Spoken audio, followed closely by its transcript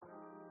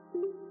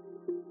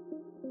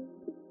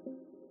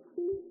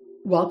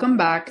Welcome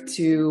back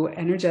to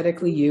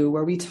Energetically You,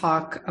 where we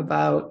talk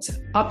about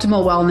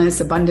optimal wellness,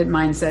 abundant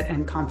mindset,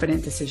 and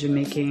confident decision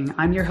making.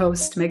 I'm your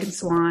host, Megan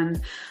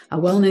Swan, a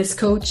wellness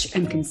coach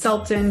and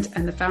consultant,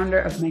 and the founder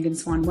of Megan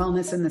Swan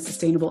Wellness and the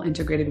Sustainable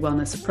Integrated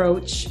Wellness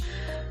Approach.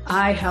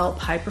 I help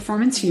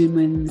high-performance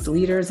humans,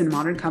 leaders, and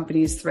modern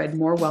companies thread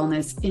more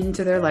wellness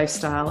into their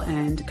lifestyle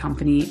and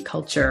company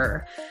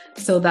culture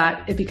so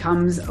that it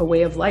becomes a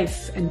way of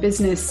life and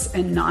business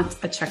and not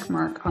a check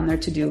mark on their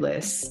to-do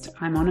list.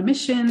 I'm on a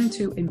mission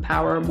to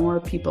empower more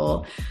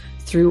people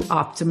through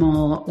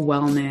optimal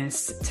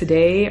wellness.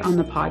 Today on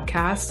the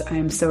podcast, I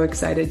am so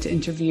excited to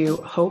interview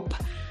Hope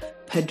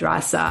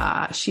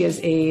Pedraza. She is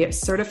a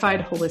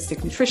certified holistic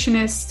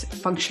nutritionist,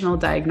 functional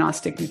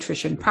diagnostic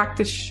nutrition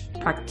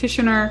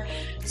practitioner,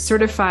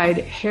 certified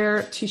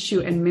hair,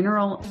 tissue, and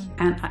mineral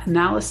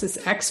analysis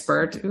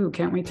expert. Ooh,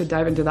 can't wait to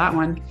dive into that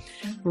one.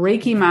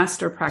 Reiki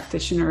master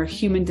practitioner,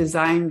 human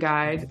design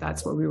guide.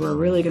 That's what we were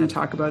really going to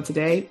talk about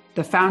today.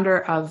 The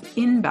founder of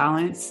In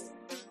Balance,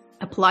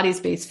 a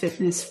Pilates-based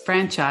fitness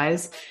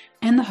franchise,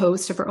 and the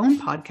host of her own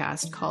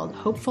podcast called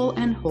Hopeful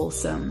and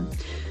Wholesome.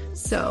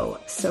 So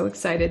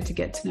excited to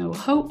get to know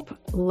Hope.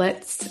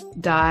 Let's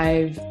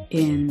dive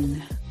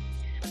in.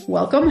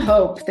 Welcome,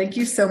 Hope. Thank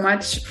you so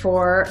much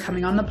for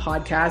coming on the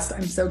podcast.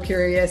 I'm so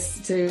curious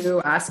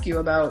to ask you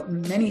about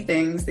many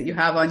things that you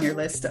have on your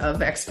list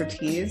of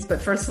expertise.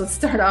 But first, let's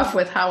start off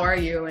with how are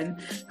you and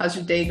how's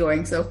your day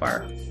going so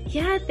far?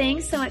 Yeah,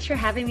 thanks so much for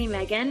having me,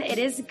 Megan. It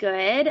is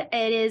good.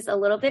 It is a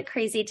little bit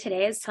crazy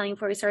today. I was telling you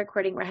before we started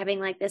recording, we're having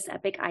like this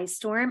epic ice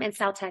storm in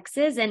South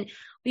Texas, and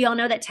we all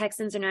know that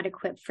Texans are not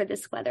equipped for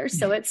this weather.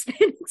 So it's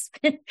been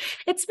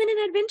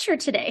an adventure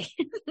today.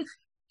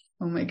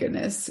 Oh my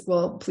goodness.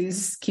 Well,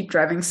 please keep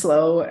driving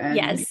slow and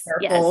be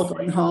careful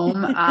going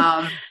home.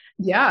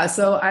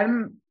 So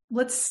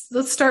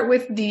let's start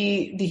with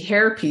the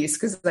hair piece,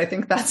 because I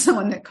think that's the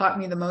one that caught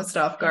me the most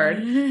off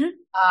guard.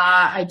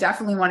 I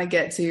definitely want to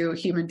get to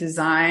human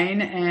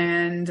design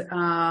and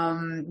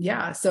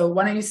so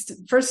why don't you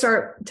first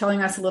start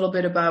telling us a little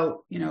bit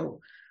about,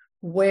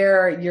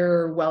 where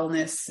your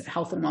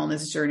health and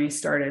wellness journey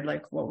started?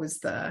 Like, what was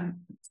the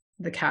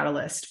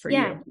catalyst for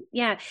you?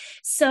 Yeah.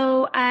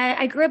 So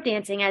I grew up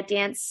dancing. I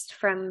danced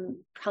from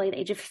probably the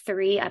age of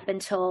 3 up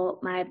until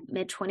my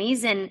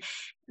mid-20s. And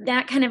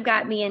that kind of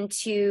got me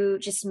into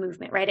just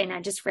movement, right? And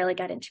I just really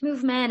got into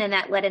movement, and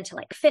that led into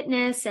like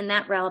fitness and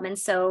that realm. And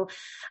so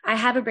I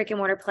have a brick and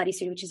mortar Pilates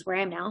studio, which is where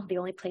I am now, the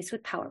only place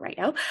with power right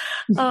now.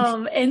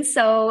 And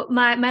so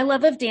my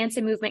love of dance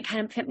and movement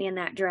kind of put me in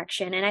that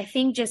direction. And I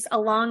think just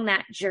along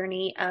that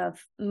journey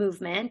of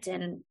movement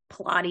and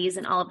Pilates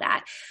and all of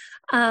that,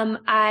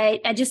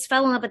 I just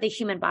fell in love with the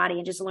human body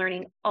and just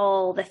learning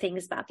all the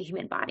things about the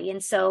human body.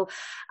 And so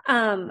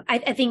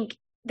I think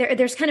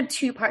there's kind of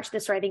 2 parts to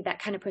this where I think that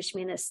kind of pushed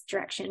me in this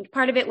direction.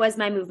 Part of it was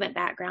my movement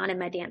background and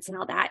my dance and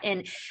all that.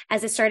 And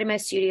as I started my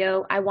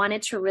studio, I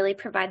wanted to really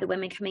provide the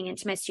women coming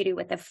into my studio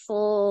with a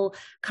full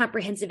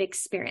comprehensive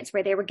experience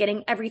where they were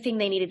getting everything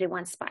they needed in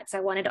one spot. So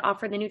I wanted to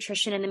offer the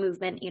nutrition and the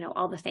movement,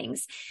 all the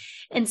things.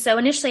 And so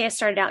initially I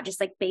started out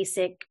just like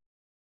basic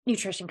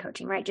nutrition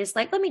coaching, right? Just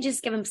like, let me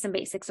just give them some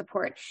basic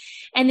support.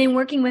 And then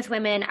working with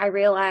women, I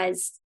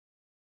realized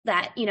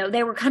that,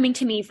 they were coming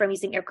to me from,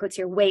 using air quotes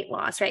here, weight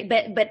loss, right?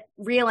 But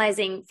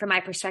realizing from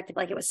my perspective,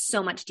 like it was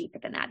so much deeper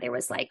than that. There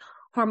was like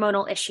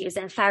hormonal issues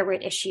and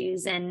thyroid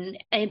issues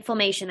and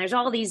inflammation. There's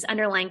all these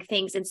underlying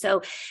things. And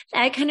so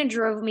that kind of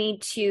drove me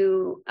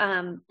to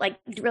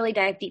really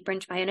dive deeper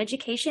into my own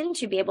education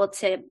to be able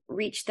to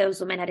reach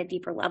those women at a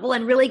deeper level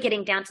and really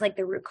getting down to like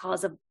the root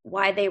cause of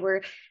why they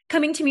were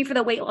coming to me for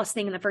the weight loss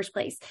thing in the first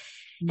place.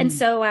 And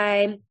so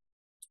I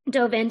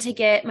dove in to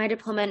get my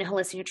diploma in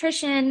holistic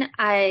nutrition.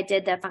 I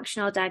did the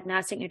functional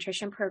diagnostic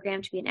nutrition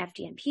program to be an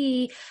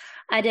FDNP.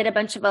 I did a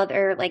bunch of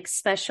other like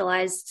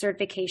specialized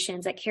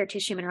certifications like hair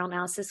tissue mineral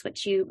analysis,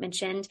 which you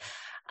mentioned,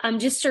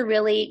 just to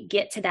really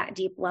get to that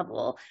deep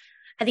level.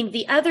 I think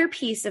the other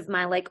piece of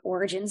my like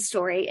origin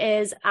story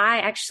is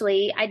I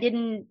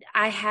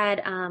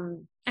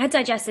had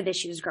digestive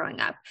issues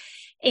growing up.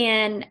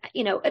 And,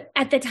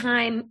 at the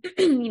time,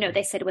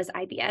 they said it was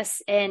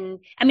IBS, and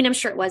I mean, I'm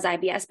sure it was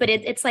IBS, but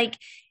it's like,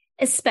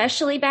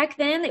 especially back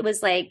then, it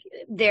was like,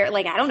 they're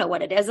like, I don't know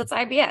what it is. It's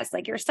IBS.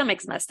 Like your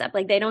stomach's messed up.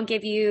 Like they don't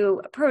give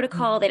you a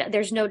protocol.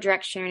 There's no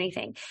direction or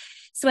anything.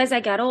 So as I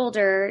got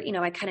older,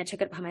 I kind of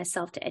took it upon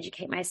myself to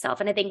educate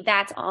myself. And I think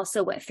that's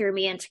also what threw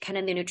me into kind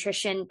of the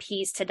nutrition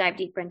piece, to dive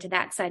deeper into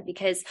that side,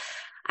 because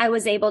I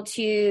was able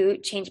to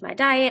change my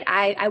diet.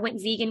 I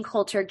went vegan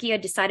cold turkey. I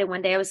decided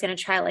one day I was going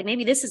to try, like,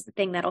 maybe this is the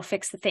thing that'll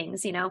fix the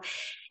things, and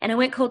I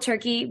went cold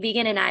turkey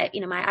vegan, and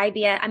my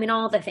IBS, I mean,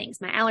 all the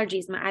things, my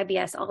allergies, my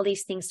IBS, all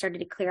these things started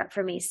to clear up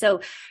for me.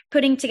 So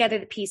putting together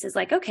the pieces,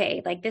 like,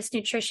 okay, like this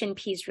nutrition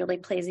piece really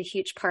plays a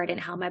huge part in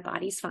how my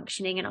body's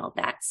functioning and all of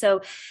that.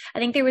 So I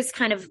think there was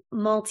kind of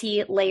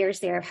multi layers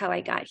there of how I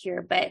got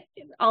here, but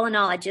all in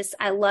all,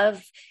 I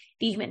love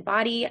the human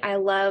body. I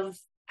love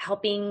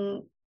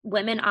helping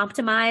women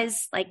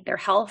optimize like their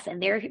health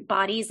and their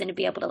bodies and to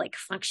be able to like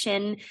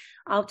function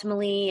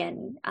optimally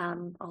and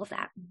all of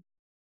that.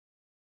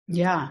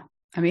 Yeah.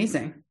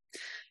 Amazing.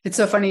 It's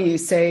so funny you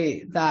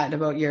say that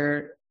about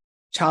your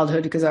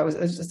childhood, because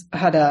I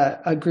had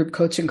a group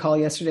coaching call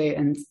yesterday,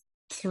 and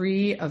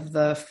 3 of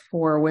the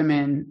 4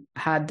 women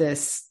had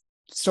this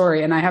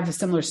story. And I have a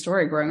similar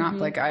story growing up.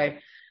 Like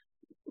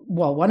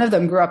one of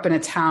them grew up in a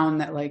town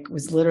that like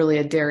was literally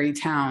a dairy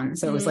town.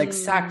 So it was like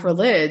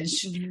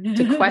sacrilege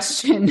to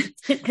question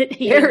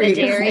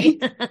dairy.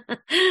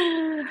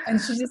 And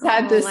she just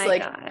had this,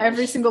 like,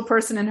 every single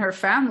person in her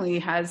family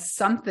has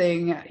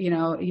something,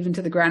 even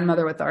to the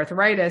grandmother with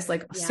arthritis,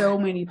 like so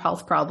many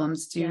health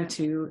problems due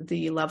to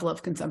the level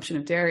of consumption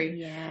of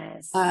dairy.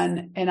 Yes.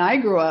 And I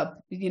grew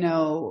up,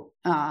 to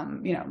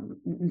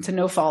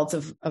no fault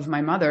of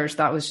my mother's,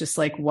 that was just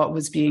like what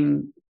was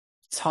being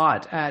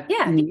taught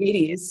in the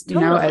 80s,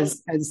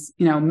 as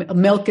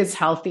milk is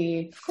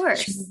healthy, of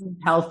course, cheese is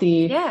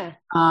healthy. Yeah.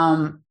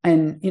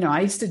 And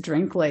I used to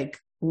drink like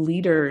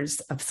liters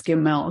of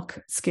skim milk,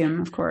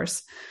 of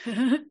course.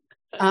 And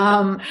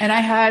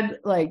I had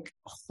like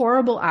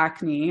horrible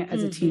acne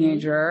as a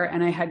teenager,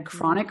 and I had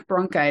chronic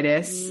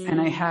bronchitis, and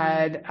I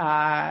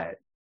had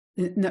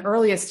in the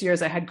earliest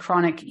years, I had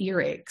chronic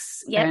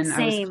earaches, and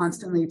I was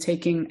constantly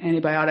taking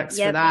antibiotics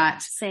for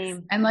that.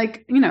 Same. And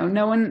like,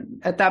 no one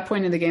at that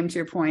point in the game, to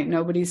your point,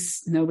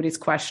 nobody's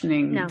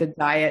questioning the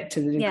diet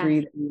to the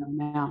degree that we know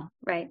now.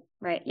 Right.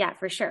 Yeah,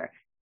 for sure.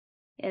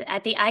 I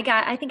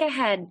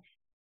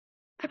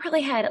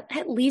probably had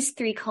at least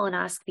 3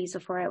 colonoscopies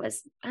before I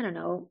was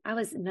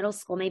middle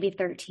school, maybe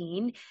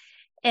 13.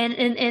 And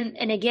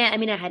again, I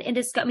mean, I had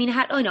endoscopy, I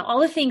had, all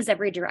the things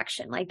every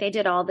direction, like they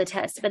did all the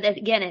tests, but then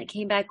again, it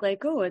came back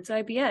like, oh, it's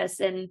IBS,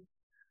 and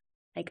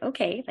like,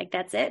 okay, like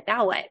that's it.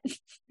 Now what?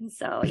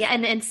 So yeah.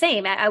 And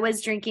same, I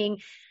was drinking,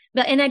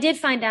 and I did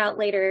find out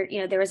later,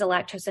 there was a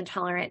lactose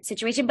intolerant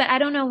situation, but I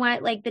don't know why,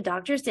 like the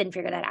doctors didn't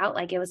figure that out.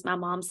 Like it was my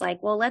mom's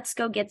like, well, let's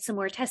go get some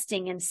more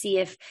testing and see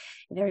if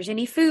there's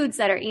any foods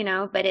that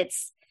are, but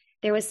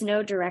there was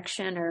no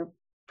direction or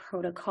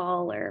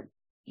protocol or,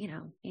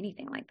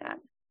 anything like that.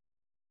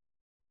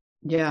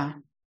 Yeah.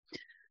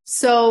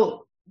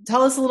 So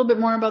tell us a little bit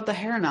more about the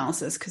hair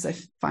analysis, because I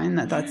find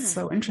that that's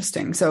so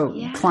interesting. So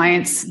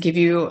clients give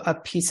you a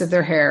piece of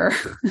their hair.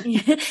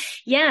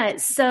 Yeah.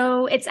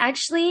 So it's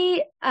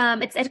actually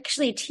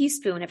a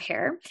teaspoon of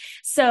hair.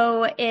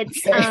 So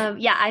it's,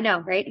 I know,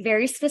 right?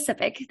 Very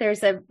specific.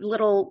 There's a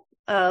little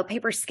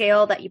paper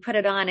scale that you put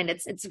it on, and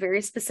it's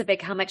very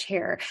specific how much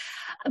hair.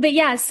 But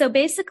yeah, so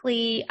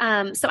basically,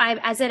 so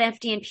as an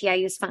FDNP, I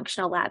use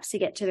functional labs to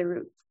get to the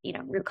root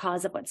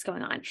cause of what's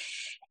going on.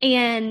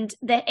 And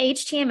the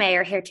HTMA,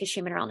 or hair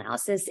tissue mineral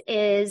analysis,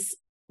 is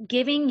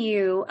giving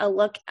you a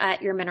look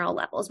at your mineral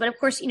levels. But of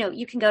course,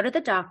 you can go to the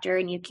doctor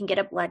and you can get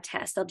a blood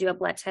test. They'll do a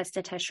blood test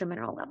to test your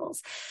mineral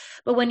levels.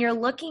 But when you're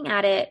looking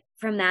at it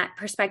from that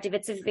perspective,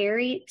 it's a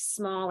very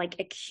small, like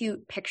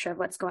acute picture of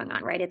what's going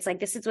on, right? It's like,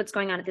 this is what's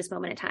going on at this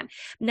moment in time.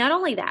 Not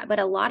only that, but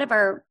a lot of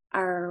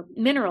our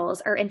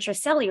minerals are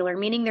intracellular,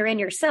 meaning they're in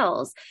your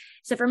cells.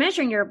 So if we're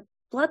measuring your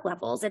blood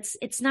levels,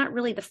 it's not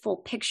really the full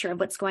picture of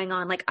what's going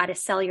on, like at a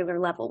cellular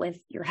level with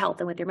your health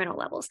and with your mineral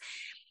levels.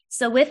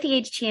 So with the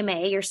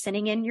HTMA, you're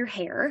sending in your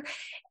hair,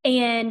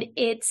 and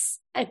it's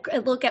a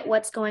look at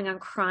what's going on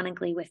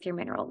chronically with your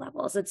mineral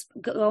levels. It's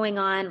going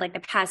on like the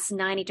past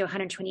 90 to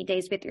 120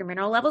 days with your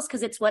mineral levels,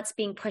 because it's what's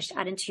being pushed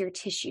out into your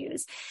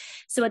tissues.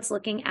 So it's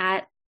looking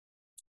at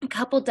a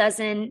couple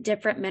dozen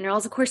different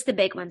minerals, of course, the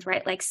big ones,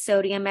 right? Like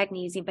sodium,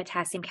 magnesium,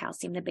 potassium,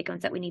 calcium, the big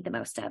ones that we need the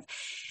most of.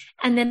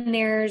 And then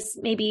there's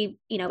maybe,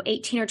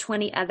 18 or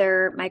 20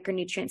 other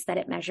micronutrients that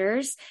it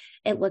measures.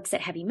 It looks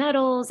at heavy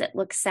metals. It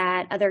looks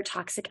at other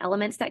toxic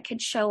elements that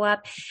could show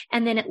up.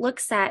 And then it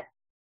looks at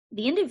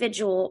the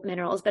individual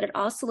minerals, but it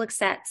also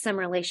looks at some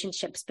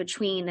relationships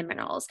between the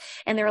minerals.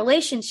 And the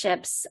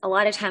relationships a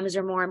lot of times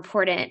are more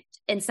important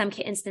in some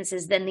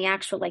instances than the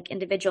actual like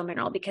individual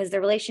mineral, because the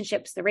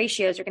relationships, the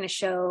ratios are going to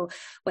show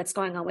what's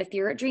going on with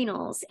your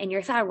adrenals and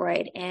your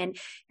thyroid and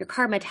your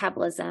carb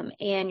metabolism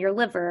and your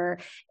liver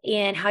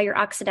and how you're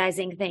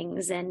oxidizing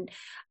things and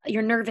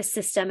your nervous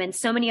system and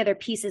so many other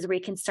pieces where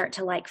you can start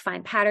to like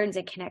find patterns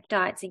and connect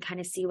dots and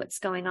kind of see what's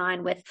going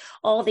on with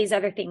all these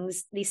other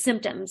things, these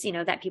symptoms,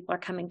 that people are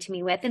coming to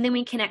me with. And then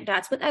we connect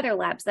dots with other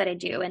labs that I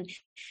do. And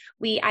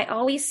I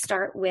always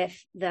start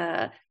with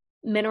the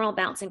mineral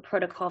balancing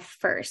protocol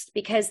first,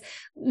 because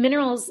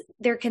minerals,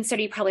 they're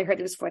considered, you probably heard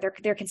this before,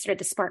 they're considered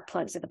the spark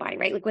plugs of the body,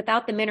 right? Like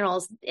without the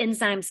minerals,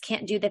 enzymes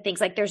can't do the things,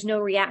 like there's no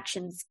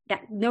reaction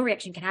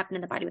can happen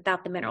in the body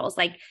without the minerals,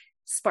 like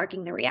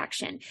sparking the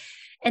reaction.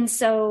 And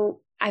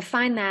so I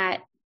find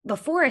that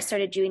before I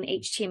started doing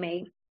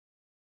HTMA,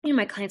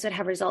 my clients would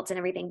have results and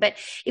everything, but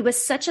it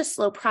was such a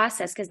slow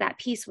process because that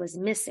piece was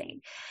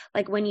missing.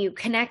 Like when you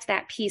connect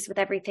that piece with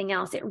everything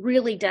else, it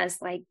really does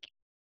like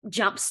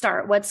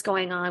jumpstart what's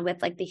going on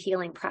with like the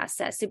healing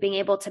process. So being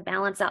able to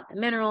balance out the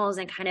minerals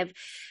and kind of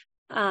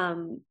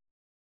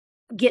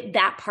get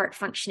that part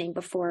functioning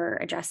before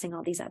addressing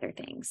all these other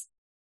things.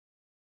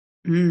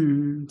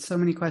 So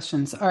many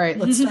questions. All right,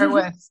 let's start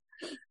with,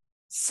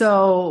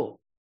 so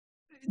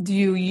do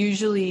you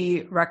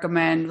usually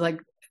recommend, like,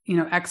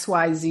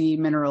 XYZ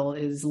mineral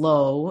is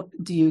low?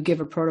 Do you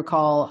give a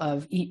protocol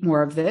of eat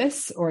more of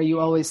this, or are you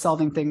always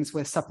solving things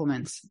with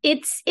supplements?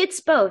 It's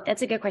both.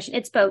 That's a good question.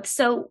 It's both.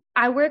 So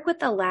I work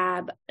with a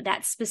lab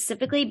that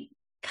specifically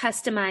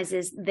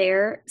customizes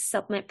their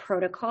supplement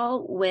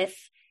protocol with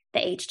the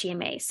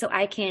HTMA. So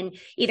I can do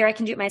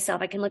it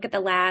myself. I can look at the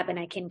lab and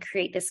I can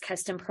create this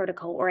custom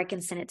protocol, or I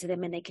can send it to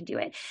them and they can do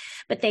it.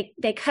 But they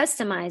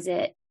customize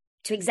it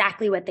to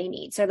exactly what they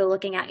need. So they're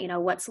looking at,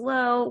 what's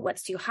low,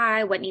 what's too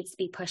high, what needs to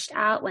be pushed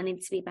out, what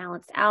needs to be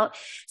balanced out.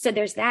 So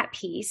there's that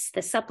piece.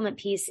 The supplement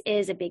piece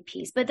is a big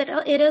piece, but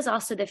it is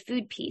also the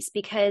food piece,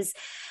 because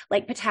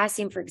like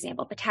potassium, for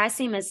example,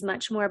 potassium is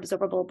much more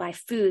absorbable by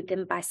food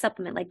than by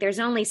supplement. Like there's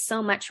only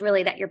so much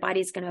really that your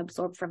body's going to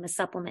absorb from a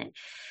supplement.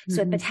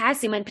 So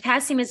potassium, and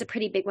potassium is a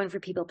pretty big one for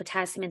people,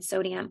 potassium and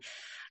sodium.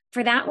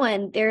 For that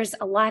one, there's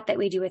a lot that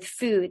we do with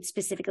food,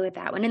 specifically with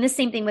that one. And the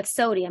same thing with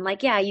sodium.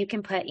 Like, yeah, you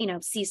can put,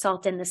 sea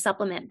salt in the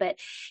supplement, but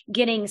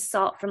getting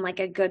salt from like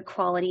a good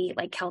quality,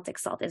 like Celtic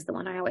salt is the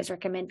one I always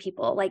recommend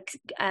people, like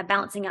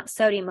balancing out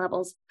sodium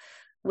levels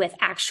with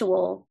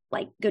actual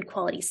like good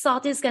quality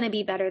salt is going to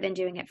be better than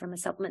doing it from a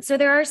supplement. So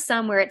there are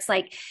some where it's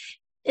like,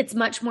 it's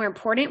much more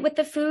important with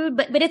the food,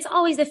 but it's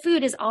always, the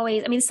food is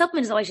always,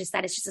 supplement is always just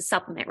that. It's just a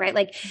supplement, right?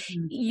 Like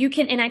you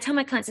can, and I tell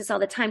my clients this all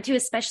the time too,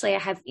 especially I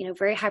have,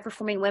 very high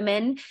performing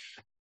women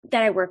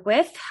that I work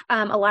with.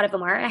 A lot of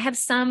them are, I have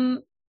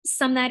some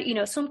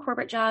that, some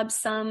corporate jobs,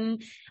 some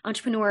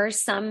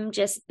entrepreneurs, some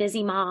just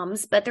busy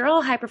moms, but they're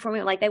all high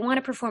performing. Like they want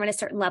to perform at a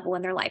certain level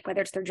in their life, whether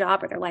it's their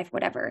job or their life,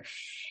 whatever.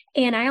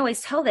 And I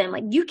always tell them,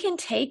 like, you can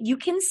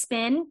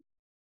spend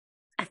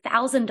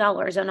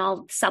 $1,000 on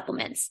all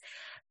supplements,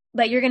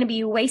 but you're going to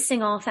be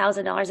wasting all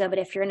 $1,000 of it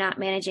if you're not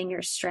managing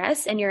your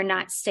stress and you're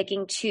not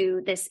sticking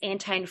to this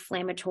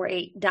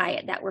anti-inflammatory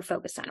diet that we're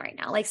focused on right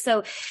now. Like,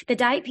 so the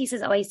diet piece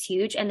is always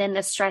huge. And then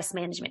the stress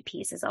management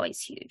piece is always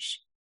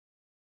huge.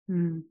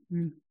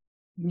 Mm-hmm.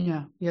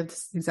 Yeah. You have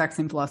the exact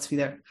same philosophy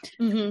there.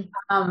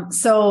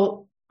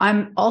 So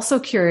I'm also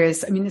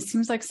curious. It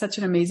seems like such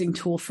an amazing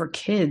tool for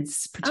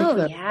kids,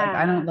 particularly. Oh, yeah. Like,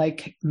 I don't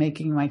like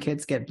making my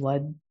kids get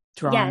blood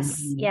drawn.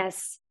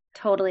 Yes.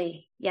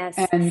 Totally. Yes.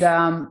 And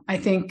I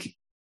think,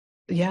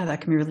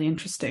 that can be really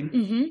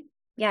interesting.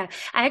 Yeah.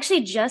 I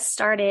actually just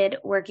started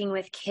working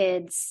with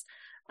kids.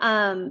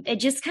 It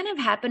just kind of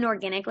happened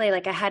organically.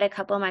 Like I had a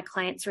couple of my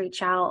clients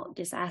reach out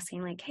just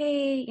asking like,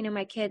 hey,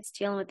 my kid's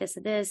dealing with this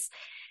and this.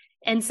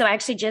 And so I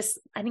actually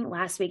I think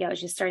last week I was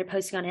just started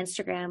posting on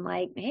Instagram,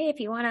 like, hey, if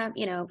you want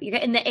to, you're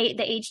getting the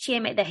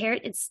HTMA,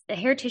 the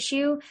hair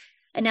tissue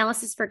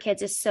analysis for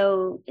kids it's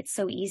so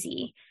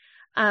easy.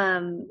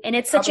 And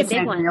it's such a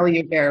big one. Nail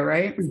you there,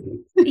 right?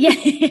 Yeah,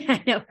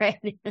 I know, right?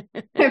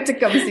 I have to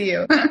come see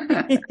you.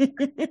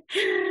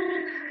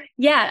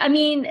 Yeah, and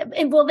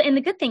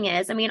the good thing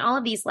is, all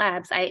of these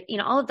labs,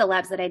 all of the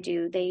labs that I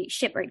do, they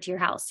ship right to your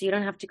house, so you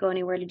don't have to go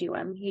anywhere to do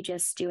them. You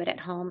just do it at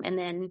home, and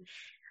then,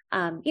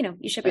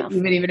 you ship it off.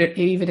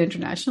 Even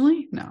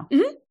internationally? No.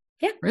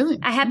 Yeah, really.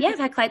 I've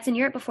had clients in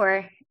Europe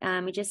before.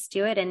 We just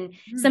do it, and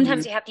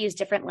sometimes you have to use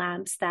different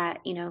labs that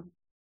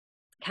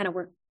kind of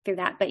work through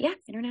that, but yeah,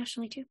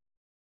 internationally too.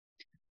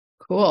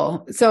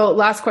 Cool. So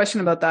last question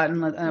about that,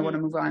 and I want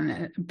to move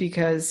on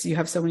because you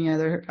have so many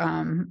other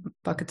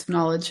buckets of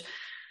knowledge.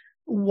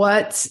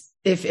 What,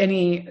 if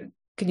any,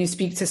 can you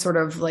speak to sort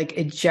of like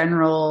a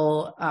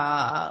general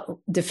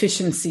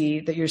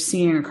deficiency that you're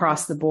seeing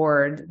across the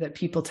board that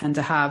people tend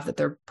to have that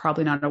they're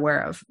probably not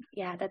aware of?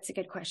 Yeah, that's a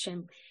good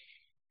question.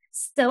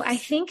 So I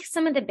think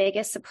some of the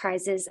biggest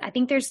surprises, I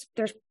think there's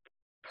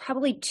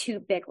probably two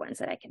big ones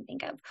that I can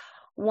think of.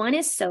 One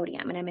is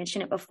sodium, and I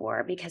mentioned it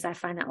before because I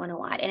find that one a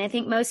lot. And I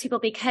think most people,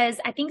 because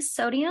I think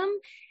sodium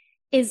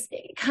is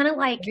kind of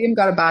like... Sodium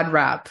got a bad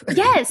rap.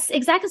 Yes,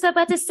 exactly. So I was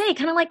about to say,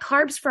 kind of like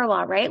carbs for a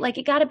while, right? Like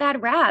it got a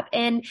bad rap.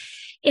 And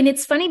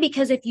it's funny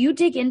because if you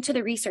dig into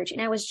the research, and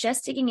I was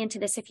just digging into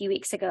this a few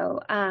weeks ago,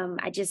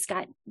 I just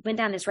went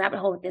down this rabbit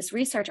hole with this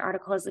research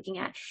article I was looking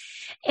at.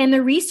 And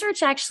the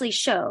research actually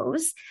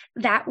shows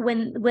that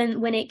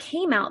when it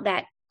came out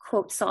that,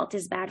 quote, salt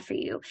is bad for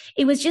you,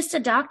 it was just a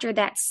doctor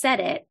that said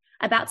it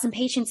about some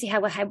patients he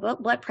had with high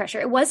blood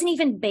pressure. It wasn't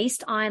even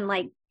based on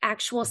like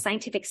actual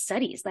scientific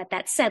studies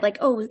that said like,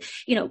 oh,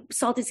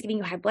 salt is giving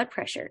you high blood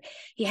pressure.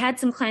 He had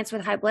some clients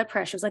with high blood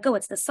pressure. It was like, oh,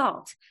 it's the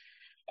salt.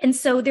 And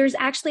so there's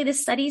actually, the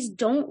studies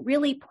don't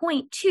really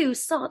point to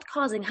salt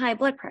causing high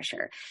blood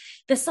pressure.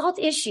 The salt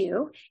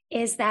issue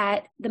is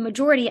that the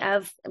majority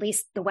of, at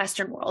least the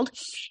Western world,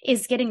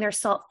 is getting their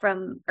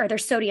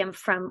sodium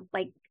from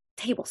like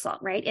table salt,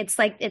 right? It's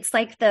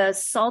like the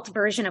salt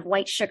version of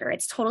white sugar.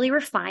 It's totally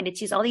refined. It's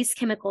used all these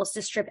chemicals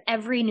to strip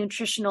every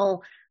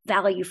nutritional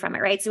value from it,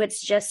 right? So it's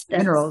just the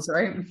minerals,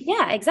 right?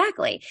 Yeah,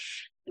 exactly.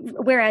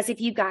 Whereas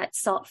if you got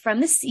salt from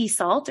the sea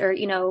salt or,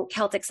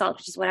 Celtic salt,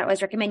 which is what I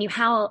always recommend, you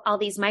have all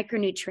these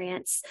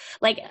micronutrients,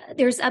 like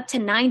there's up to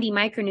 90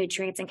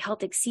 micronutrients in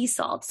Celtic sea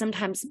salt.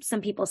 Sometimes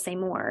some people say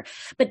more,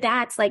 but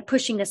that's like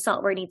pushing the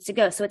salt where it needs to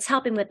go. So it's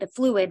helping with the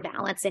fluid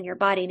balance in your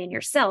body and in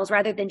your cells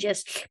rather than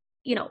just,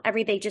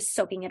 everything just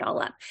soaking it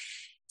all up.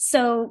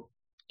 So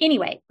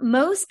anyway,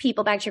 most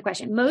people, back to your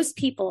question, most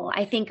people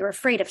I think are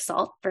afraid of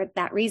salt for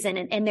that reason.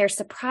 And they're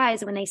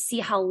surprised when they see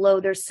how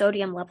low their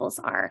sodium levels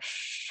are.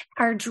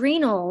 Our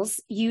adrenals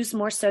use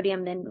more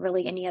sodium than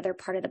really any other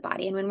part of the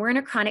body. And when we're in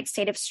a chronic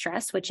state of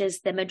stress, which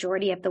is the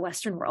majority of the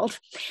Western world,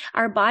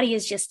 our body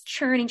is just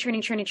churning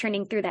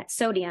through that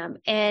sodium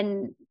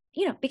and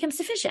becomes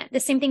deficient. The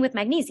same thing with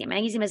magnesium.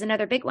 Magnesium is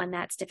another big one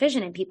that's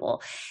deficient in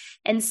people.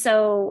 And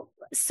so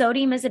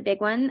sodium is a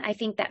big one. I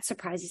think that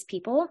surprises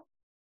people.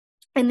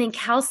 And then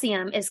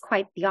calcium is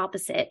quite the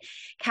opposite.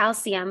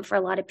 Calcium for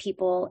a lot of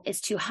people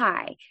is too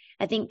high.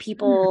 I think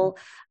people,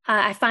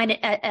 I find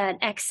an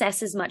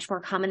excess is much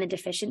more common than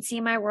deficiency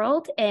in my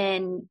world.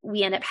 And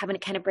we end up having to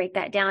kind of break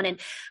that down.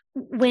 And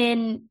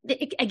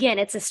again,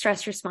 it's a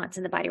stress response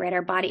in the body, right?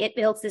 Our body, it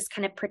builds this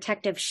kind of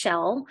protective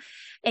shell,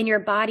 and your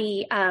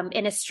body,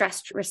 in a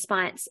stressed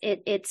response,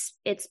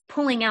 it's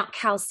pulling out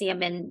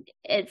calcium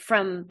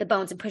from the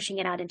bones and pushing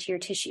it out into your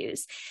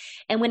tissues.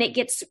 And when it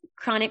gets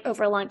chronic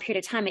over a long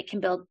period of time, it can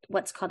build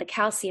what's called a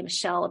calcium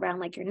shell around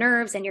like your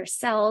nerves and your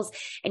cells.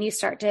 And you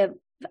start to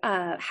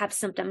have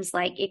symptoms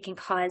like it can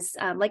cause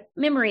like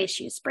memory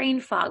issues, brain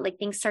fog, like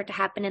things start to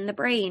happen in the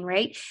brain,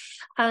 right?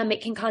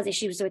 It can cause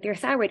issues with your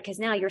thyroid because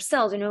now your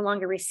cells are no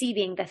longer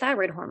receiving the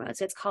thyroid hormone.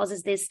 So it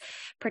causes this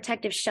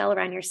protective shell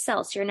around your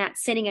cells. So you're not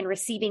sitting and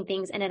receiving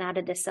things in and out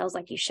of the cells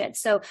like you should.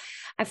 So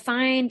I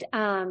find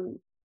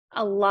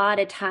a lot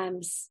of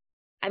times,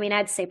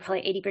 I'd say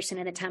probably 80%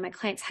 of the time, my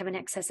clients have an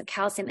excess of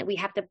calcium that we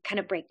have to kind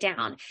of break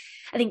down.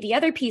 I think the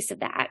other piece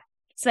of that,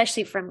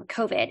 especially from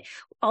COVID,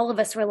 all of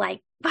us were like,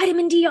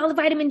 vitamin D, all the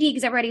vitamin D,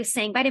 because everybody was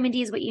saying vitamin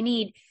D is what you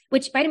need,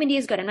 which vitamin D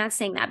is good. I'm not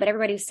saying that, but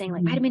everybody was saying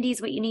like vitamin D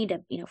is what you need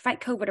to, fight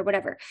COVID or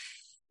whatever.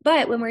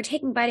 But when we're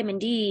taking vitamin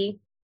D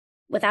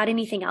without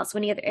anything else,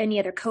 any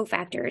other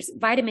cofactors,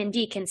 vitamin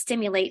D can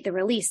stimulate the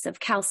release of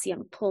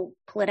calcium, pull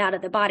it out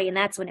of the body. And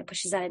that's when it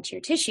pushes out into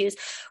your tissues,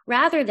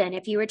 rather than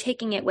if you were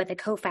taking it with a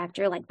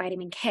cofactor like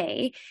vitamin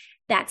K,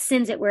 that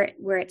sends it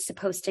where it's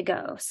supposed to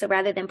go. So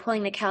rather than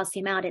pulling the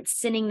calcium out, it's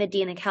sending the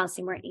D and the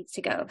calcium where it needs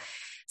to go.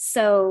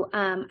 So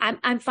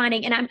I'm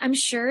finding, and I'm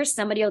sure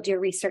somebody will do a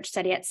research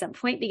study at some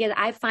point, because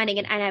I'm finding,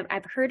 and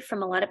I've heard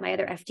from a lot of my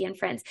other FDN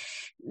friends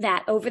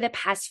that over the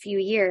past few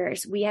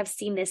years, we have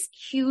seen this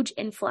huge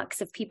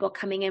influx of people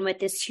coming in with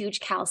this huge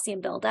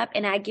calcium buildup.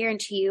 And I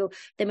guarantee you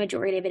the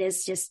majority of it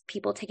is just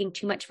people taking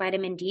too much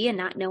vitamin D and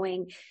not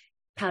knowing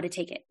how to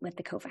take it with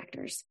the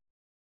cofactors.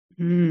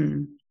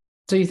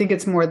 So you think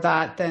it's more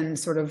that than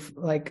sort of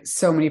like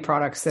so many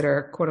products that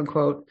are quote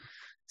unquote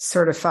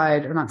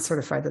certified, or not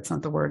certified, that's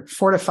not the word,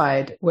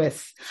 fortified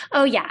with.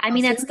 Oh yeah.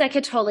 That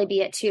could totally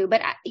be it too.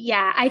 But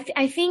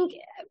I think,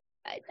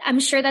 I'm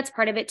sure that's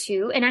part of it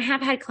too. And I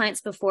have had clients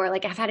before,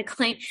 like I had a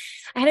client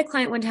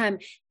one time,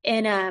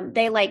 and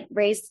they like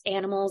raised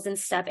animals and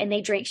stuff, and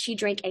she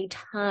drank a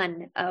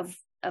ton of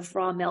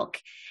raw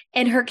milk,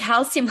 and her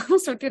calcium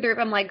levels were through the roof.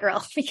 I'm like,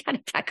 girl, we got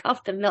to back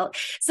off the milk.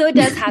 So it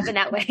does happen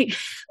that way.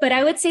 But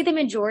I would say the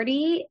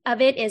majority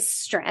of it is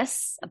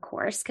stress, of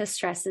course, because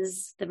stress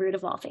is the root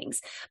of all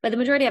things. But the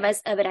majority of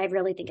it, I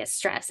really think is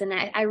stress. And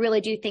I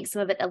really do think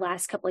some of it the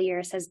last couple of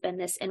years has been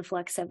this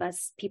influx of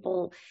us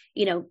people,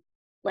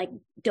 like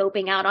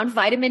doping out on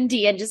vitamin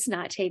D and just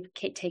not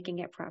taking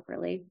it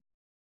properly.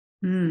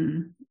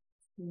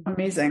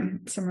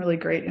 Amazing. Some really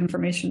great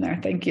information there.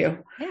 Thank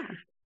you. Yeah.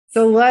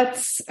 So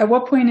at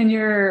what point in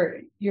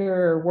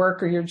your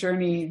work or your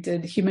journey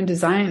did human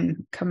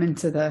design come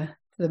into the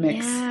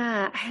mix?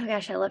 Yeah. Oh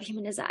gosh, I love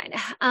human design.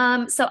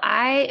 So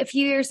a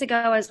few years ago,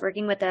 I was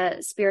working with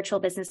a spiritual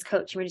business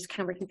coach, and we're just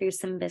kind of working through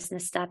some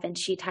business stuff, and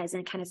she ties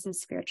in kind of some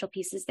spiritual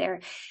pieces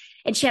there.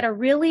 And she had a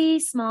really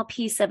small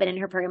piece of it in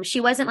her program.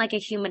 She wasn't like a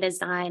human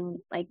design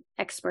like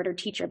expert or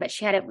teacher, but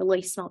she had a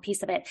really small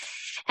piece of it.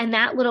 And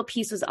that little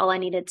piece was all I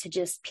needed to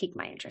just pique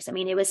my interest.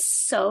 It was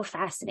so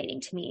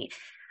fascinating to me.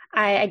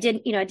 I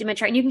did my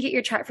chart, and you can get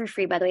your chart for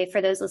free, by the way, for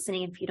those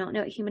listening. If you don't know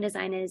what human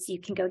design is, you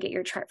can go get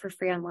your chart for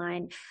free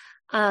online.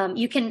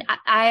 You can,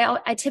 I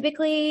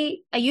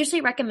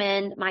usually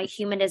recommend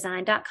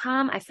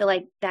myhumandesign.com. I feel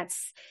like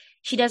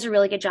she does a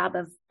really good job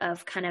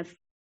of kind of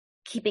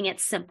keeping it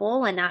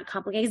simple and not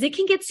complicated, because it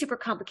can get super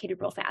complicated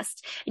real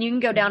fast, and you can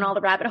go down all the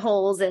rabbit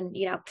holes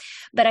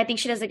but I think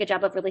she does a good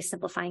job of really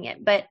simplifying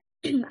it. But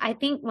I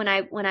think when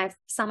I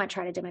saw my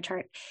chart, I did my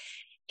chart,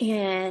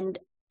 and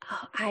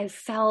I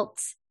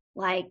felt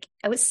like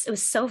it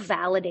was so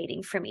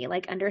validating for me,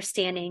 like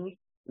understanding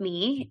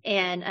me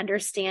and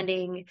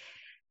understanding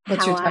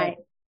What's how your type?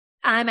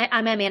 I'm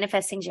a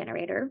manifesting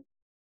generator.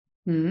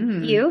 Do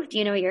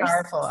you know yours?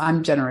 Powerful.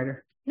 I'm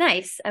generator.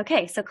 Nice.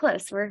 Okay. So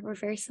close. We're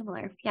very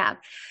similar. Yeah.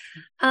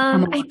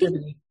 I'm a I worker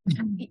think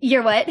bee.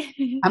 you're what?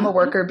 I'm a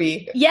worker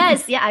bee.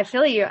 Yes. Yeah. I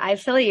feel you. I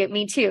feel you.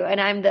 Me too.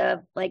 And I'm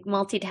the like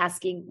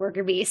multitasking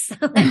worker bee. So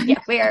like, yeah,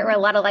 we're a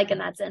lot alike in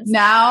that sense.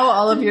 Now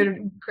all of your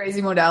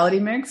crazy modality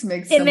mix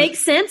makes It makes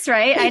sense,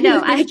 right? I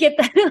know. I get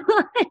that.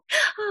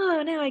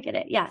 Oh, now I get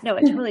it. Yeah. No,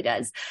 it totally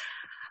does.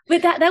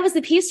 But that was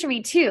the piece for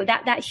me too.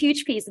 That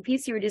huge piece, the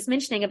piece you were just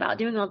mentioning about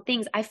doing all the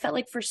things. I felt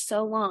like for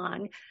so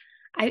long,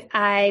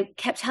 I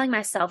kept telling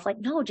myself like,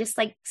 no, just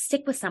like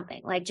stick with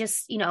something. Like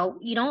just,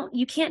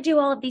 you can't do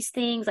all of these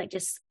things. Like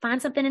just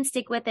find something and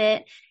stick with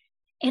it.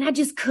 And I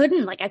just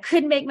couldn't, like, I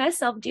couldn't make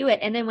myself do it.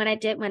 And then when I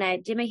did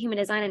my human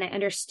design and I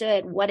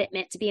understood what it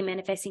meant to be a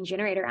manifesting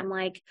generator, I'm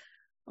like,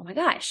 oh my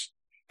gosh,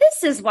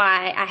 this is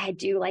why I had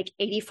do like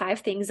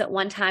 85 things at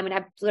one time. And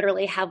I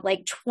literally have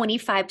like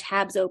 25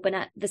 tabs open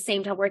at the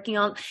same time working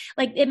on,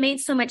 like, it made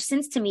so much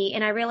sense to me.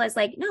 And I realized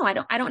like, no,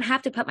 I don't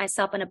have to put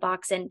myself in a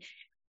box and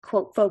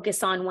quote,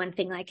 focus on one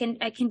thing. I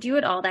can do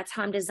it all. That's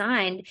how I'm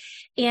designed.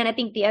 And I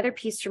think the other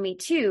piece for me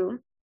too,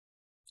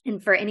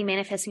 and for any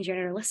manifesting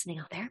generator listening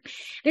out there,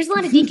 there's a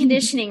lot of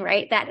deconditioning,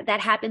 right?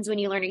 That happens when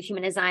you learn your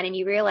human design and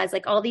you realize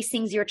like all these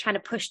things you're trying to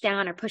push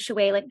down or push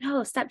away, like,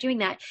 no, stop doing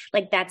that.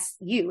 Like that's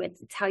you.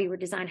 It's how you were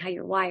designed, how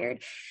you're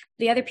wired.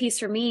 The other piece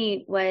for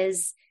me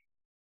was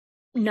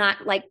not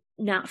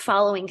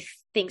following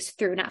things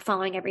through, not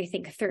following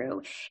everything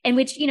through. And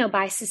which,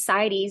 by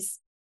society's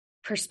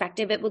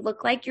perspective, it would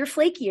look like you're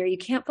flaky or you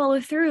can't follow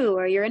through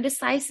or you're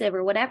indecisive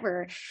or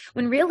whatever.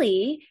 When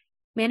really,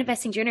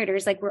 manifesting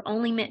generators, like we're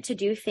only meant to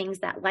do things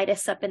that light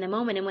us up in the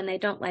moment. And when they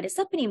don't light us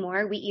up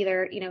anymore, we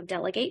either,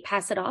 delegate,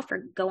 pass it off,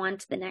 or go on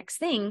to the next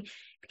thing.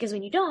 Because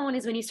when you don't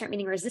is when you start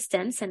meeting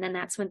resistance. And then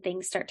that's when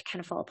things start to kind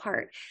of fall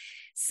apart.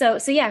 So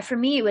yeah, for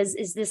me,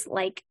 is this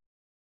like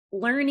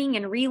learning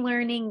and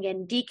relearning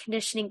and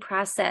deconditioning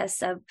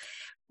process of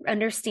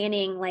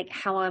understanding like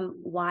how I'm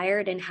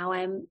wired and how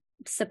I'm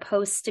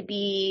supposed to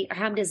be, or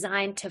how I'm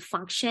designed to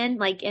function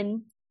like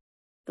in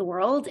the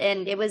world.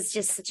 And it was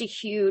just such a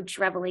huge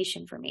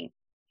revelation for me.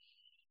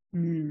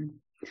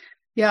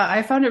 Yeah,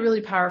 I found it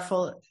really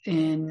powerful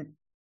in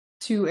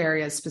two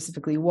areas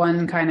specifically.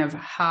 One, kind of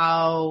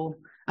how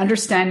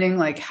understanding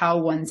like how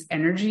one's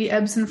energy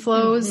ebbs and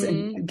flows,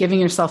 and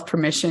giving yourself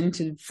permission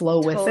to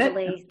flow with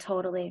it.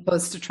 Totally.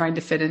 Opposed to trying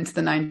to fit into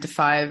the 9 to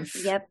 5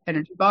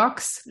 energy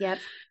box. Yep.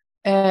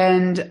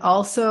 And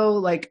also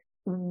like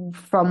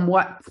from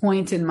what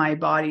point in my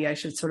body I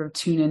should sort of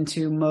tune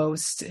into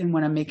most and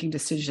when I'm making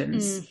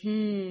decisions.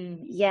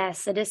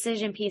 Yes, the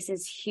decision piece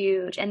is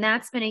huge. And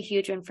that's been a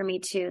huge one for me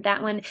too.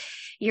 That one,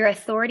 your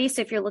authority.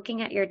 So if you're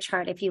looking at your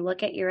chart, if you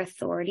look at your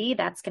authority,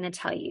 that's going to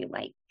tell you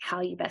like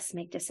how you best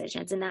make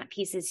decisions. And that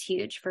piece is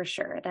huge for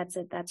sure. That's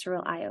a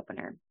real eye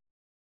opener.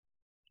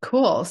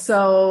 Cool.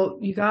 So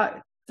you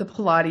got the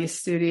Pilates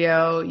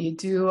studio, you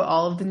do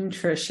all of the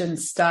nutrition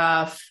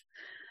stuff.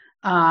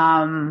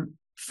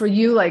 For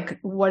you, like,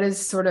 what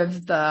is sort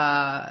of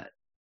the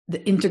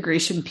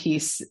integration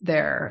piece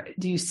there?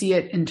 Do you see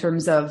it in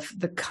terms of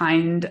the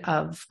kind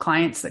of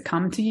clients that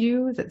come to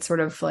you that sort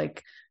of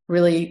like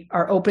really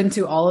are open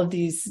to all of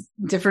these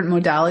different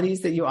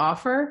modalities that you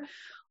offer?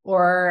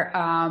 Or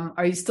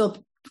are you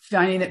still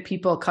finding that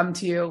people come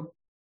to you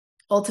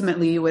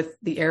ultimately with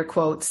the air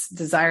quotes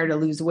desire to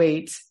lose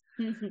weight,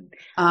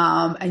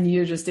 and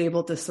you're just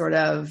able to sort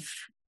of,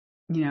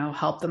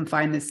 help them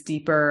find this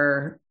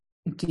deeper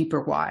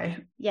why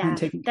and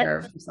taking care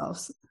of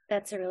themselves?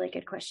 That's a really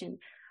good question.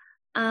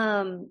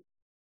 I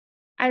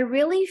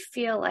really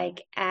feel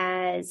like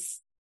as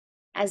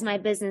my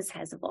business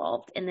has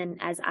evolved, and then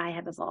as I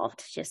have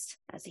evolved just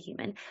as a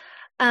human,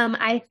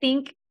 I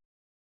think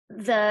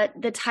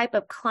the type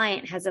of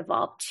client has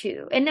evolved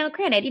too. And now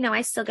granted,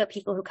 I still get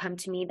people who come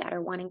to me that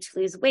are wanting to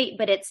lose weight,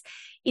 but it's,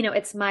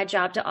 it's my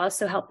job to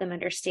also help them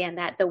understand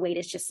that the weight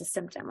is just a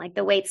symptom. Like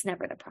the weight's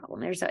never the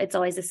problem. It's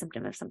always a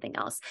symptom of something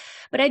else.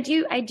 But I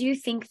do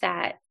think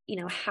that,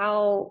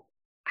 how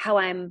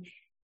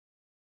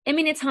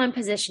it's how I'm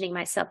positioning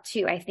myself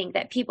too. I think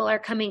that people are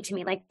coming to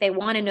me like they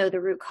want to know the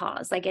root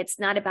cause. Like it's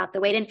not about the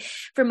weight. And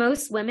for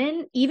most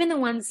women, even the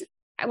ones,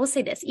 I will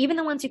say this, even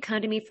the ones who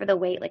come to me for the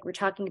weight, like we're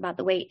talking about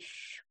the weight,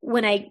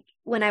 when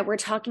we're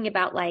talking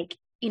about like,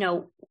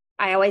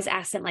 I always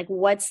ask them like,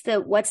 what's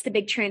the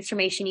big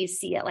transformation you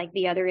see at like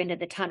the other end of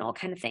the tunnel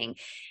kind of thing.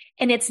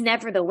 And it's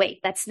never the weight.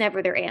 That's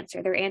never their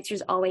answer. Their answer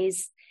is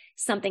always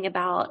something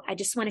about, I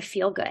just want to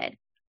feel good.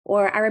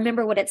 Or I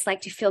remember what it's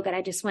like to feel good.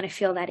 I just want to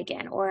feel that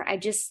again. Or I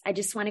just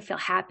want to feel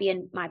happy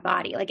in my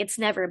body. Like it's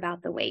never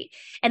about the weight.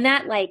 And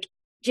that like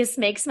just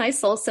makes my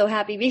soul so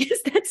happy, because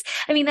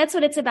that's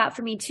what it's about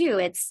for me too.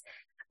 It's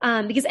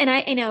because, and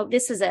I know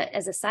this is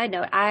as a side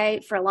note,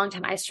 for a long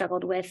time, I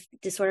struggled with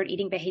disordered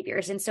eating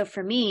behaviors. And so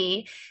for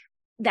me,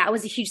 that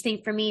was a huge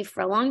thing for me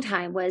for a long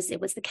time. It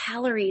was the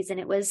calories, and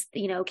it was,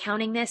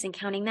 counting this and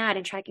counting that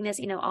and tracking this,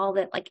 all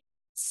that, like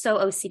so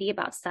OCD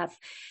about stuff.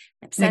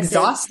 Obsessive.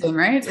 Exhausting,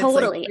 right?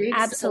 Totally. It's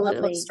like,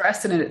 absolutely.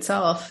 stress in it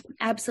itself.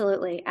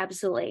 Absolutely.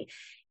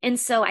 And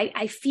so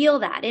I feel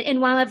that. And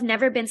while I've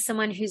never been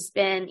someone who's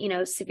been,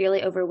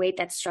 severely overweight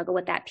that struggle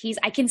with that piece,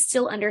 I can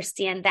still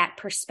understand that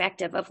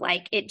perspective of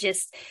like, it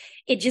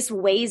just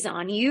weighs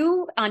on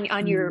you,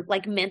 on your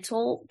like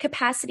mental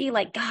capacity.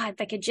 Like, God, if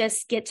I could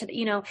just get to,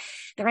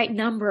 the right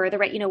number, the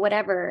right,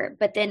 whatever,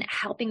 but then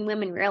helping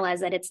women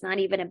realize that it's not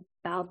even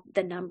about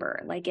the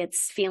number. Like,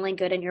 it's feeling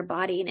good in your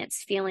body, and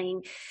it's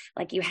feeling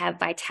like you have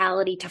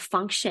vitality to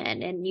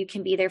function, and you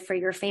can be there for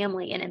your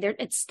family. And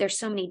there's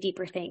so many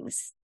deeper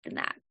things than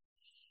that.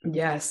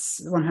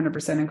 Yes,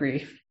 100%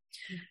 agree.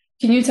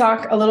 Can you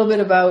talk a little bit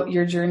about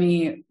your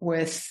journey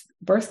with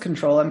birth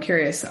control? I'm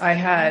curious. I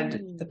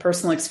had the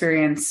personal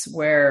experience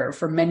where,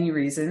 for many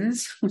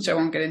reasons, which I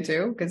won't get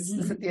into because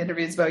the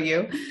interview is about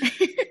you,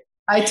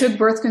 I took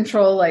birth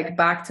control like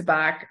back to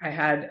back. I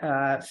had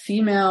a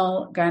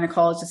female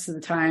gynecologist at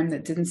the time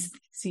that didn't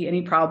see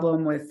any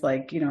problem with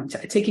like,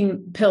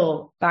 taking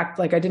pill back.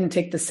 Like, I didn't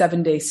take the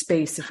 7-day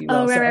space, if you will.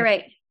 Oh,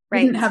 right. I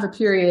didn't have a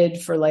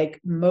period for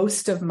like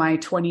most of my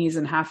 20s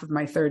and half of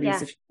my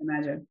 30s, if you can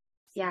imagine.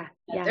 Yeah.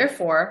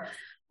 Therefore,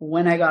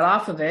 when I got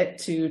off of it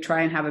to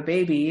try and have a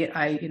baby,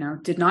 I,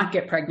 did not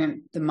get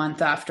pregnant the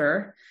month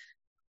after.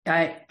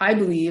 I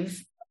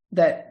believe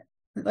that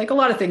like a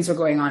lot of things were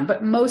going on,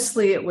 but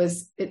mostly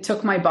it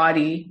took my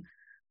body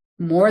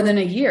more than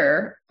a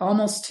year,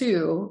 almost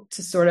 2,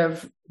 to sort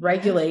of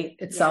regulate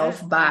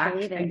itself back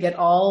and get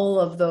all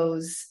of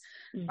those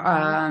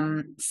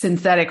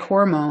synthetic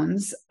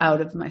hormones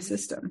out of my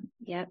system.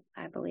 Yep.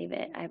 I believe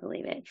it.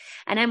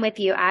 And I'm with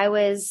you. I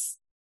was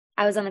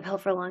on the pill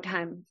for a long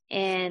time,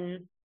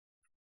 and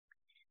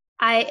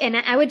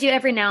I would do it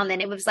every now and then.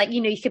 It was like,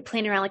 you could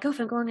plan around like, oh, if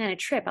I'm going on a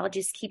trip, I'll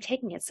just keep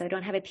taking it so I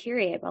don't have a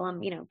period while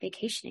I'm,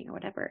 vacationing or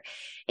whatever.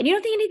 And you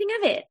don't think anything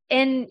of it.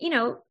 And,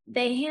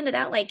 they hand it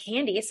out like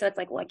candy. So it's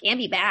like, well, it can't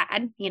be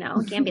bad,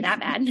 it can't be that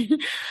bad.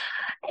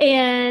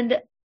 And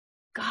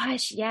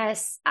gosh,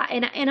 yes.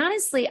 And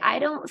honestly, I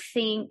don't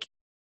think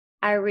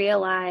I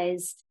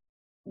realized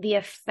the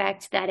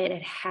effect that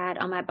it had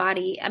on my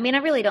body. I mean, I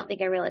really don't think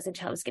I realized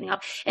until I was getting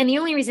off. And the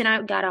only reason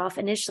I got off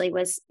initially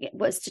was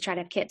to try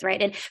to have kids. Right.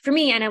 And for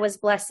me, and I was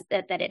blessed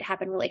that it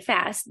happened really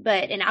fast,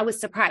 and I was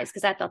surprised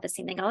because I thought the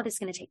same thing. Oh, this is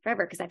going to take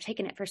forever because I've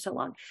taken it for so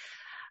long.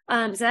 So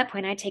at that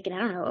point I'd taken, I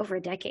don't know, over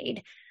a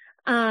decade.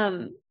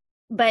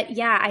 But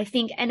yeah, I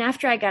think, and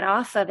after I got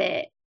off of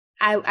it,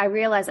 I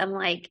realized I'm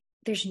like,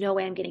 there's no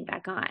way I'm getting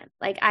back on.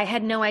 Like, I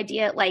had no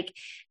idea. Like,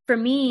 for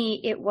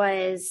me,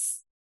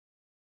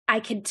 I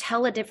could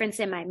tell a difference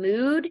in my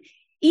mood,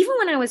 even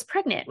when I was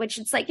pregnant, which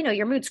it's like,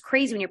 your mood's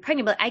crazy when you're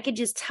pregnant, but I could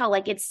just tell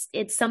like it's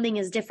something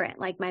is different.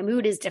 Like, my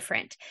mood is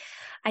different.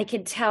 I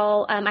could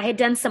tell, I had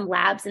done some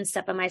labs and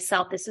stuff on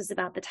myself. This was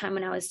about the time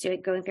when I was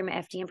going through my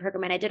FDN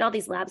program, and I did all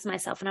these labs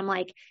myself, and I'm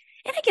like,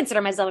 and I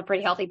consider myself a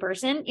pretty healthy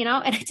person, and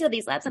I did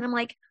these labs and I'm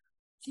like,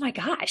 oh my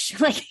gosh,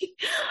 like,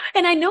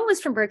 and I know it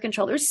was from birth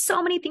control. There's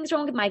so many things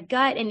wrong with my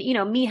gut, and,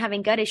 me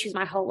having gut issues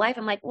my whole life.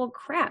 I'm like, well,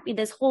 crap.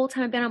 This whole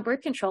time I've been on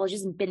birth control, it's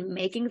just been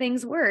making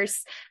things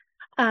worse.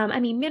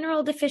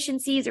 Mineral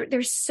deficiencies,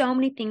 there's so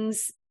many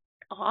things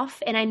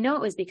off. And I know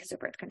it was because of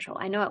birth control.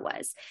 I know it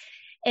was.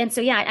 And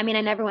so, yeah, I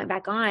never went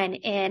back on,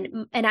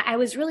 and I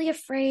was really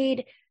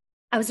afraid.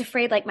 I was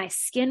afraid like my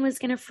skin was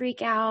going to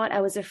freak out.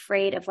 I was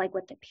afraid of like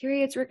what the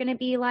periods were going to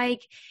be like.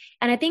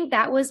 And I think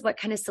that was what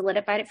kind of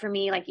solidified it for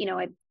me. Like,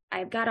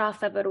 I got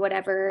off of it or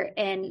whatever.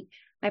 And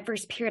my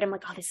first period, I'm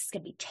like, oh, this is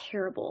going to be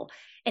terrible.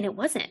 And it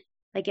wasn't.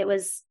 Like, it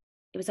was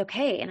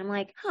okay. And I'm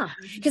like,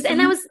 and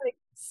that was like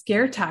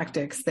scare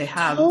tactics they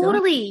have.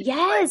 Totally.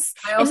 Yes.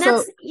 I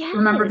also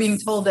remember being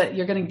told that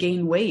you're going to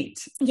gain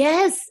weight.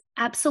 Yes,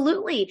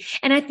 absolutely.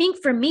 And I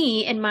think for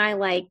me, in my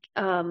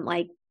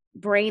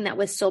brain that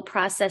was still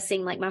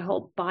processing like my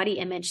whole body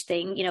image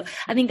thing,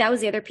 I think that was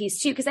the other piece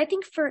too. Cause I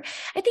think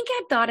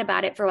I'd thought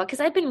about it for a while,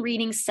 cause I've been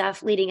reading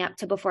stuff leading up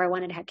to before I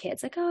wanted to have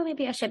kids, like, oh,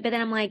 maybe I should. But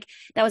then I'm like,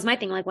 that was my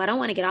thing. Like, well, I don't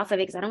want to get off of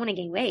it because I don't want to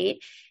gain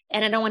weight,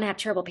 and I don't want to have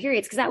terrible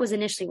periods. Cause that was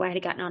initially why I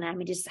had gotten on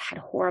it. Just had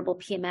horrible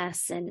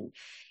PMS, and it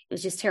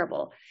was just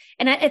terrible.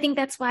 And I think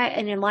that's why,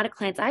 and a lot of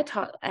clients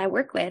I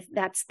work with,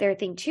 that's their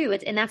thing too.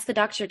 And that's the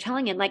doctor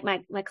telling him, like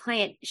my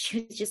client,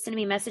 she was just sending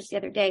me a message the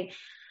other day.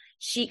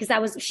 She's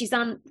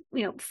on,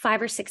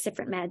 5 or 6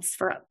 different meds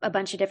for a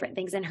bunch of different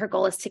things. And her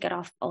goal is to get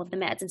off all of the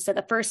meds. And so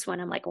the first one,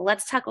 I'm like, well,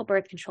 let's tackle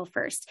birth control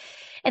first.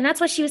 And that's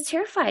why she was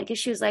terrified, because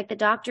she was like, the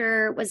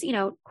doctor was,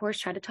 of course,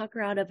 trying to talk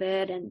her out of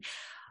it and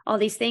all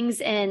these things.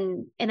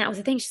 And that was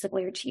the thing. She's like,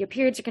 well, your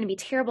periods are going to be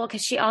terrible,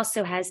 because she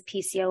also has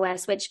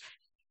PCOS, which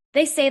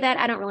they say that,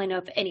 I don't really know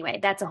if, anyway,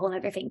 that's a whole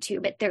other thing too,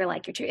 but they're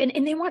like, you're true.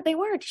 And they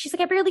weren't. She's like,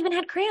 I barely even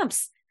had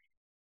cramps.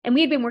 And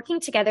we had been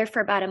working together for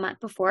about a month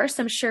before.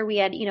 So I'm sure we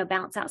had,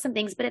 balanced out some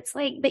things, but it's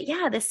like, but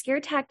yeah, the scare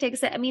tactics,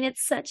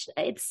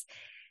 it's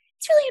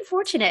really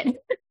unfortunate.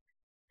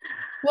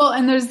 Well,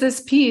 and there's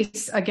this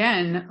piece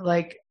again,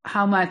 like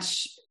how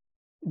much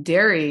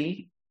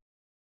dairy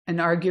and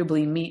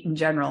arguably meat in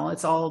general.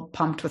 It's all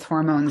pumped with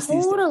hormones.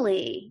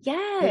 Totally. That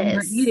you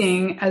were Yes.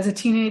 eating as a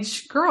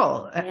teenage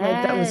girl. Yes.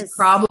 Like that was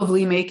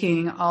probably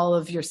making all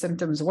of your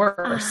symptoms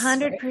worse.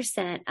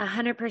 100%.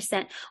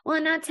 100%. Well,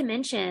 and not to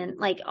mention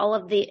like all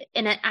of the,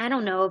 and I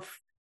don't know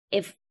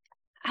if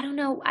I don't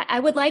know. I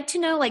would like to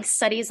know like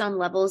studies on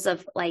levels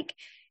of like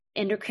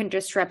endocrine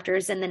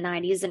disruptors in the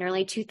 90s and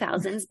early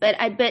 2000s.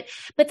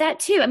 But that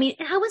too, I mean,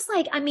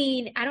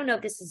 I don't know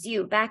if this is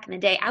you back in the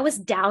day, I was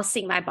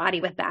dousing my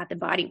body with Bath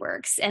and Body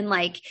Works and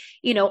like,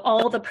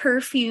 all the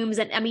perfumes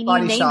and I mean,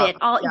 Body you name Shop. it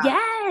all. Yeah.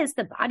 Yes.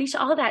 The Body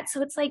Shop, all that.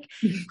 So it's like,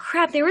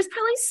 crap, there was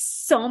probably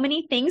so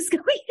many things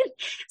going on.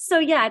 So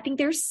yeah, I think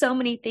there's so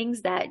many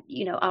things that,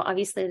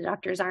 obviously the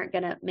doctors aren't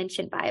going to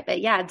mention by it,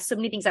 but yeah, so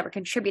many things that were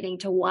contributing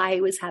to why I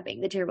was having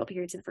the terrible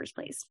periods in the first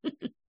place.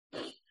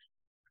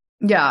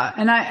 Yeah.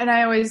 And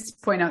I always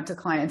point out to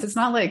clients, it's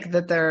not like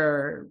that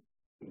they're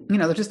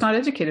just not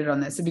educated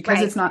on this. And because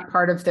Right. it's not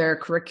part of their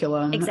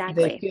curriculum,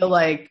 Exactly. they feel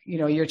like,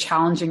 you're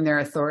challenging their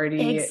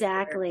authority.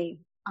 Exactly.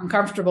 They're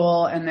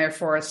uncomfortable. And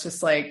therefore it's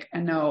just like,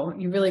 no,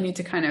 you really need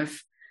to kind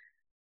of,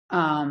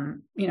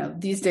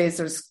 these days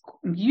there's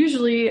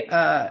usually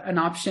an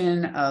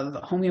option of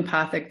a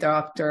homeopathic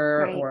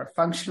doctor Right. or a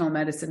functional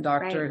medicine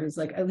doctor Right. who's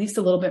like at least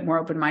a little bit more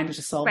open-minded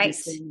to solve Right.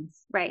 these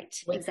things. Right.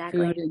 With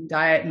Exactly. food and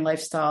diet and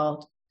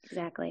lifestyle,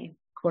 Exactly.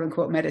 quote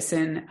unquote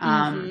medicine,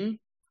 Mhm.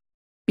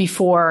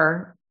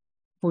 before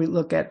we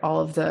look at all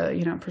of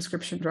the,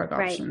 prescription drug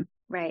Right. options.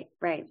 Right.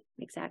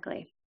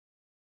 Exactly.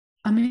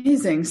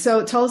 Amazing.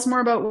 So tell us more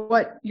about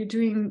what you're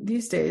doing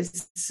these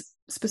days.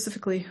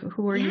 Specifically,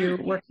 who are you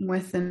working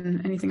with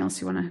and anything else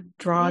you want to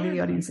draw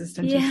the audience's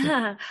attention to?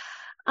 Yeah.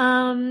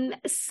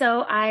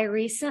 So I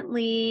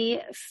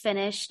recently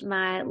finished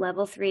my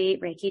level 3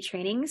 Reiki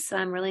training. So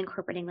I'm really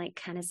incorporating like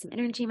kind of some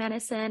energy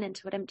medicine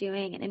into what I'm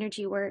doing and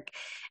energy work.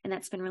 And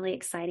that's been really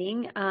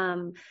exciting.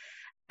 And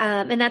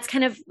that's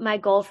kind of my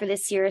goal for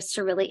this year is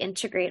to really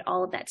integrate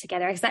all of that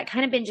together. Because that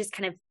kind of been just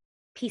kind of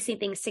piecing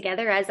things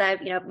together as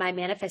I've, my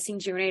manifesting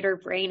generator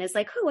brain is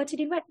like, oh, what to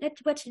do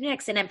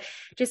next. And I'm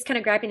just kind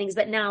of grabbing things.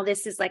 But now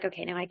this is like,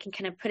 okay, now I can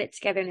kind of put it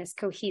together in this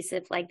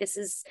cohesive, like this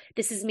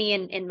is me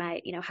and my,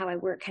 how I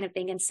work kind of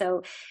thing. And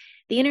so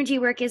the energy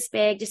work is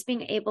big, just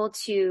being able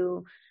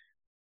to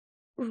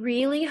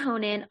really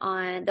hone in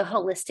on the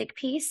holistic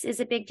piece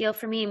is a big deal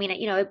for me. I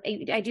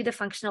mean, I do the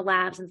functional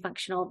labs and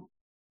functional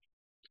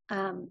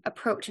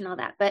approach and all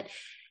that, but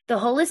the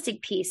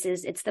holistic piece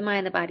is it's the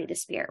mind, the body, the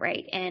spirit,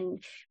 right?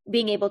 And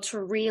being able to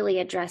really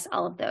address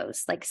all of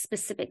those, like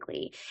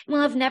specifically.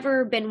 Well, I've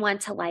never been one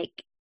to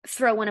like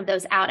throw one of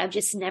those out. I've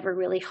just never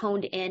really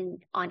honed in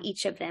on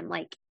each of them,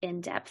 like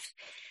in depth.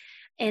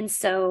 And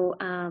so,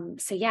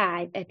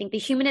 yeah, I think the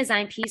human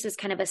design piece was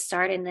kind of a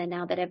start. And then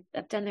now that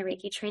I've done the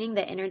Reiki training,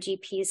 the energy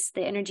piece,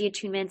 the energy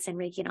attunements and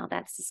Reiki and all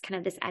that, this is kind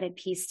of this added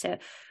piece to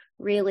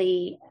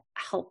really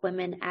help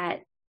women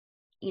at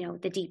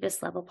the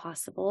deepest level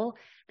possible,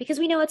 because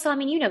we know it's all,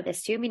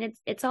 this too.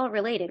 It's all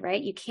related,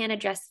 right? You can't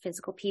address the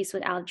physical piece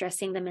without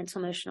addressing the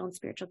mental, emotional, and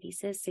spiritual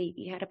pieces. So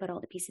you had to put all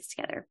the pieces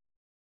together.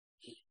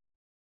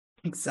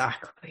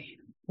 Exactly.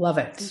 Love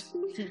it.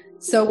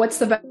 So what's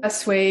the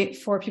best way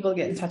for people to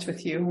get in touch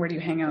with you? Where do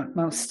you hang out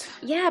most?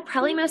 Yeah,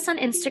 probably most on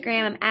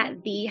Instagram. I'm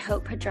at the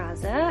Hope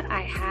Pedraza.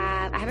 I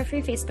have a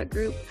free Facebook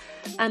group.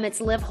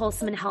 It's Live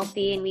Wholesome and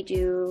Healthy, and we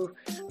do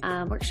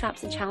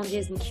workshops and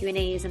challenges and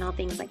Q&As and all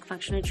things like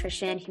functional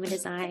nutrition, human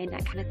design,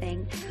 that kind of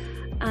thing.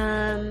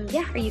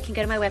 Or you can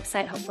go to my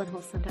website,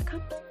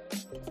 hopefulandwholesome.com.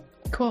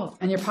 Cool.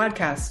 And your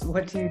podcast,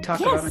 what do you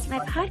talk about? Yes, my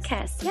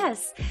podcast.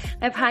 Yes.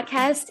 My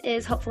podcast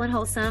is Hopeful and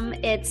Wholesome.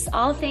 It's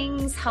all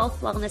things health,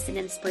 wellness, and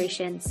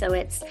inspiration. So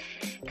it's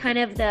kind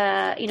of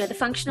the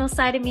functional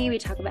side of me. We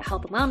talk about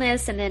health and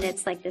wellness, and then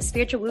it's like the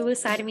spiritual woo-woo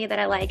side of me that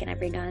I like. And I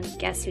bring on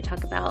guests who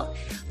talk about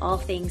all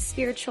things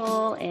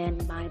spiritual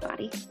and my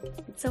body.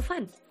 It's so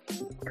fun.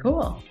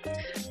 Cool.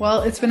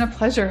 Well, it's been a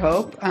pleasure,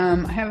 Hope. I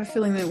have a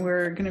feeling that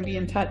we're going to be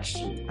in touch.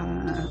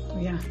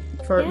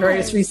 For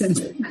various reasons.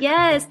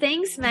 Yes.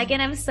 Thanks, Megan.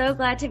 I'm so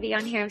glad to be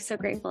on here. I'm so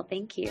grateful.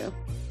 Thank you.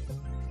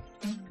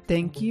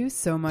 Thank you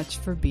so much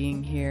for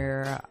being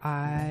here.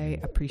 I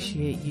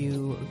appreciate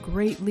you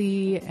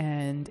greatly.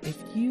 And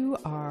if you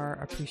are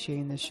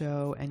appreciating the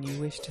show and you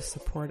wish to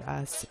support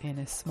us in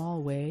a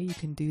small way, you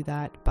can do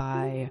that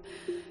by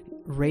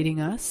rating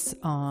us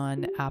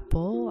on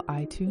Apple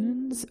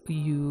iTunes.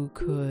 You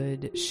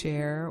could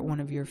share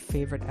one of your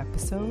favorite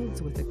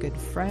episodes with a good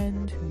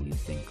friend who you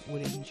think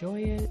would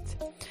enjoy it.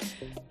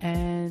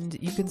 And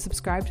you can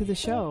subscribe to the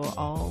show.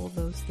 All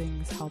those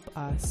things help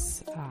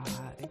us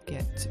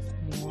get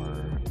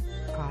more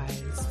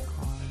eyes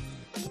on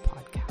the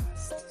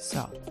podcast.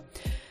 So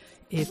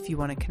if you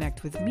want to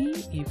connect with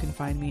me, you can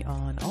find me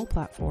on all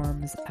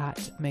platforms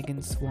at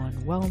Megan Swan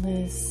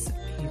Wellness.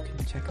 You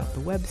can check out the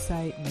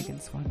website,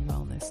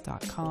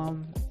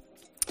 meganswanwellness.com.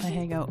 I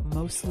hang out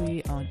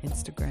mostly on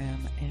Instagram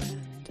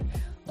and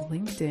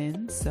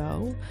LinkedIn,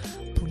 so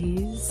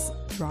please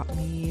drop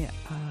me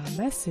a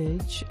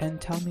message and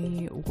tell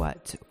me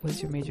what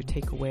was your major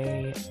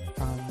takeaway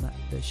from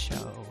the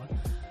show.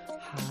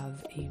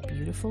 have a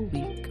beautiful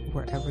week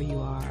wherever you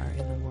are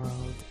in the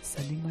world.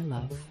 Sending my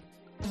love.